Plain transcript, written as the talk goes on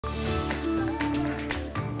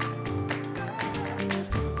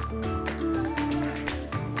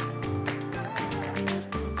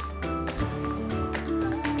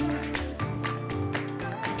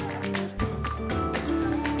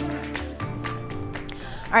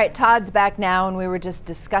All right, Todd's back now, and we were just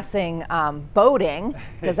discussing boating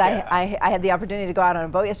because Yeah. I had the opportunity to go out on a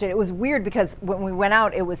boat yesterday. It was weird because when we went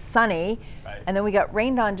out, it was sunny, Right. and then we got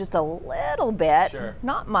rained on just a little bit, Sure.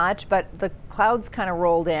 not much, but the clouds kind of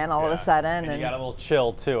rolled in all of a sudden. And you got a little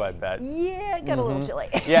chill too, I bet. Yeah, it got a little chilly.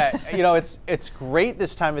 Yeah, you know, it's great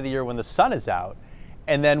this time of the year when the sun is out.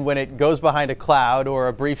 And then when it goes behind a cloud or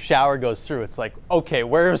a brief shower goes through, it's like, okay,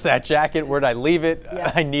 where's that jacket? Where'd I leave it?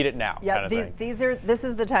 Yeah. I need it now. Yeah, kind of thing. this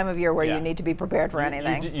is the time of year where Yeah. you need to be prepared for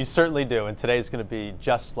anything. You certainly do. And today's going to be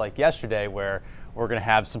just like yesterday, where we're going to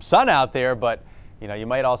have some sun out there, but you know, you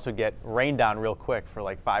might also get rained on real quick for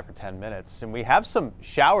like 5 or 10 minutes. And we have some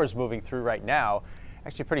showers moving through right now.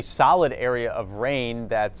 Actually, a pretty solid area of rain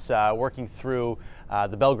that's working through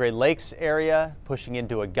the Belgrade Lakes area, pushing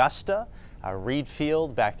into Augusta. Reed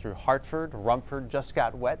Field, back through Hartford, Rumford just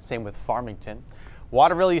got wet, same with Farmington.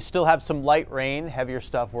 Waterville, you still have some light rain, heavier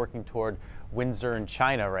stuff working toward Windsor and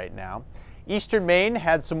China right now. Eastern Maine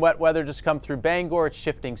had some wet weather just come through Bangor. It's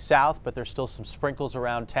shifting south, but there's still some sprinkles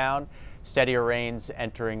around town. Steadier rains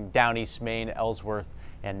entering down East Maine, Ellsworth,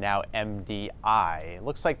 and now MDI. It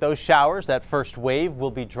looks like those showers, that first wave, will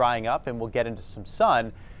be drying up and we'll get into some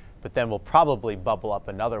sun, but then we'll probably bubble up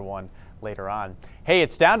another one later on. Hey,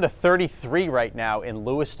 it's down to 33 right now in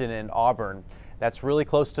Lewiston and Auburn. That's really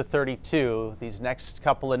close to 32. These next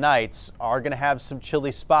couple of nights are going to have some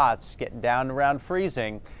chilly spots, getting down around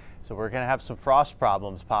freezing. So we're going to have some frost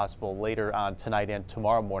problems possible later on tonight and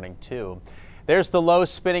tomorrow morning too. There's the low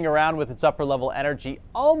spinning around with its upper level energy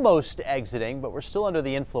almost exiting, but we're still under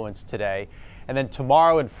the influence today. And then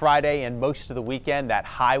tomorrow and Friday and most of the weekend, that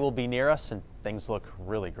high will be near us and things look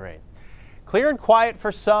really great. Clear and quiet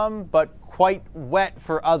for some, but quite wet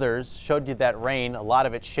for others. Showed you that rain, a lot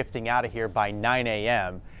of it shifting out of here by 9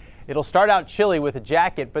 a.m. It'll start out chilly with a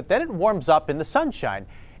jacket, but then it warms up in the sunshine.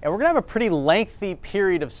 And we're going to have a pretty lengthy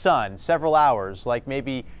period of sun, several hours, like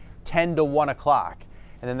maybe 10 to 1 o'clock.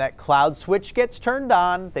 And then that cloud switch gets turned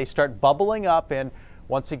on, they start bubbling up, and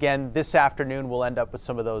once again this afternoon we'll end up with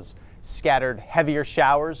some of those scattered heavier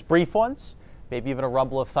showers, brief ones, maybe even a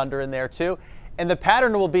rumble of thunder in there too. And the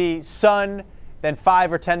pattern will be sun, then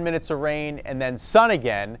 5 or 10 minutes of rain, and then sun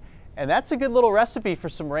again. And that's a good little recipe for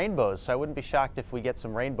some rainbows. So I wouldn't be shocked if we get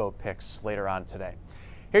some rainbow pics later on today.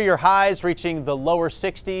 Here are your highs reaching the lower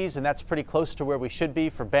 60s, and that's pretty close to where we should be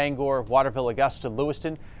for Bangor, Waterville, Augusta,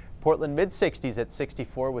 Lewiston. Portland mid-60s at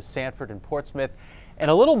 64 with Sanford and Portsmouth.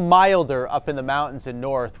 And a little milder up in the mountains and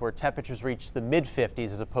north where temperatures reach the mid-50s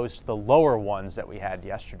as opposed to the lower ones that we had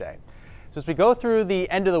yesterday. So as we go through the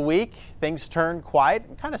end of the week, things turn quiet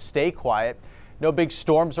and kind of stay quiet. No big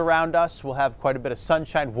storms around us. We'll have quite a bit of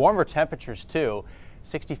sunshine, warmer temperatures too,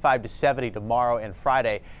 65 to 70 tomorrow and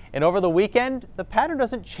Friday. And over the weekend, the pattern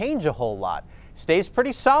doesn't change a whole lot. Stays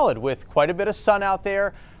pretty solid with quite a bit of sun out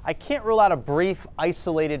there. I can't rule out a brief,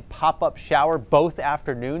 isolated pop-up shower both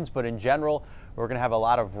afternoons, but in general, we're going to have a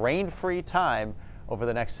lot of rain-free time over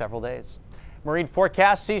the next several days. Marine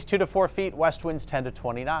forecast sees 2 to 4 feet, west winds 10 to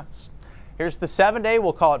 20 knots. Here's the 7-day.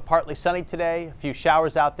 We'll call it partly sunny today. A few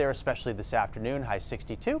showers out there, especially this afternoon, high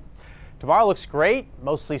 62. Tomorrow looks great,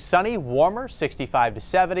 mostly sunny, warmer, 65 to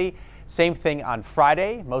 70. Same thing on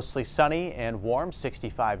Friday, mostly sunny and warm,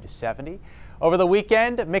 65 to 70. Over the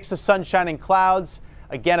weekend, a mix of sunshine and clouds.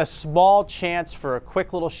 Again, a small chance for a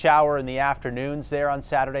quick little shower in the afternoons there on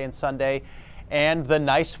Saturday and Sunday. And the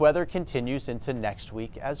nice weather continues into next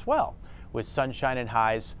week as well, with sunshine and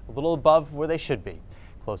highs a little above where they should be.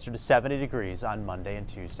 Closer to 70 degrees on Monday and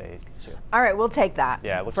Tuesday too. All right, we'll take that.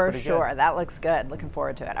 Yeah, it looks for pretty sure. good. That looks good. Looking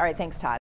forward to it. All right, thanks, Todd.